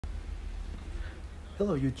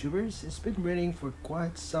Hello YouTubers, it's been raining for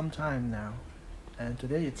quite some time now, and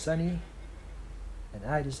today it's sunny and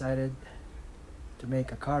I decided to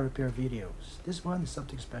make a car repair videos. This one is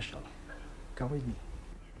something special. Come with me.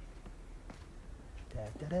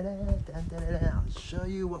 I'll show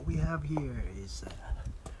you what we have here. Is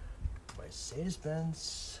Mercedes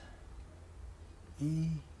Benz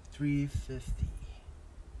E320.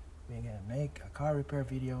 We're gonna make a car repair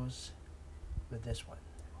videos with this one.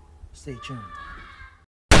 Stay tuned.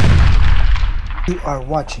 You are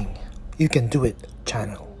watching You Can Do It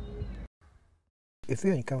channel. If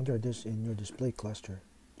you encounter this in your display cluster,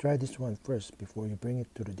 try this one first before you bring it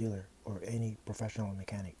to the dealer or any professional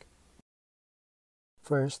mechanic.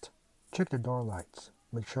 First, check the door lights.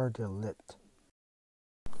 Make sure they're lit.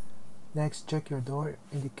 Next, check your door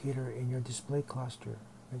indicator in your display cluster.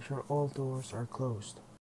 Make sure all doors are closed.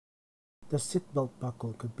 The seatbelt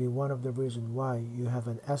buckle could be one of the reasons why you have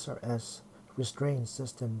an SRS Restraint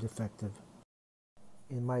system defective.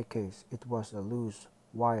 In my case, it was a loose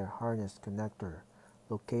wire harness connector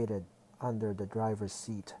located under the driver's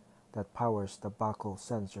seat that powers the buckle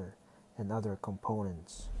sensor and other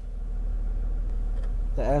components.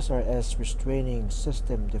 The SRS restraining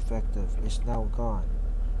system defective is now gone.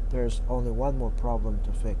 There's only one more problem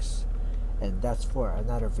to fix, and that's for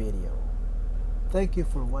another video. Thank you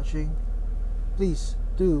for watching. Please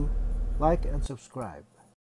do like and subscribe.